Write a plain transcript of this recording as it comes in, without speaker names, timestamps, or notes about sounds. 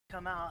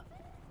come out.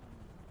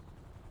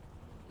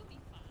 You'll be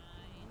fine.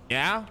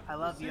 Yeah? I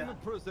love you.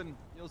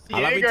 I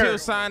love you too,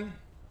 son.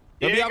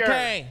 You'll be Yeager.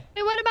 okay.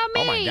 Hey, what about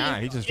me? Oh my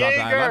God, he just dropped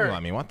I love you Yeager.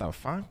 on me. What the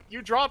fuck?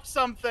 You dropped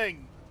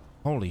something.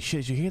 Holy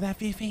shit, did you hear that,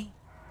 Fifi?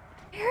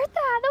 I heard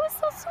that. That was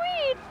so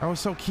sweet. That was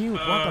so cute.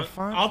 What the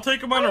fuck? I'll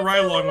take him on a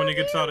ride along when he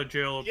gets out of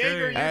jail, okay?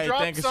 Yeager, you Hey,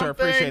 dropped thank you, sir. something.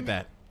 Appreciate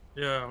that.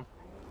 Yeah.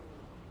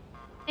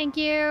 Thank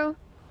you.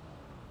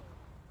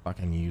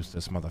 Fucking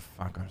useless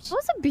motherfuckers. That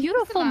was a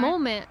beautiful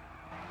moment.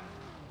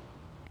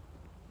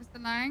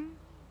 Mr. Lang,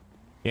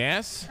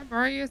 Yes? can I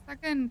borrow you a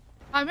second?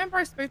 I remember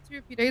I spoke to you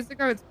a few days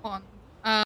ago. It's Pond.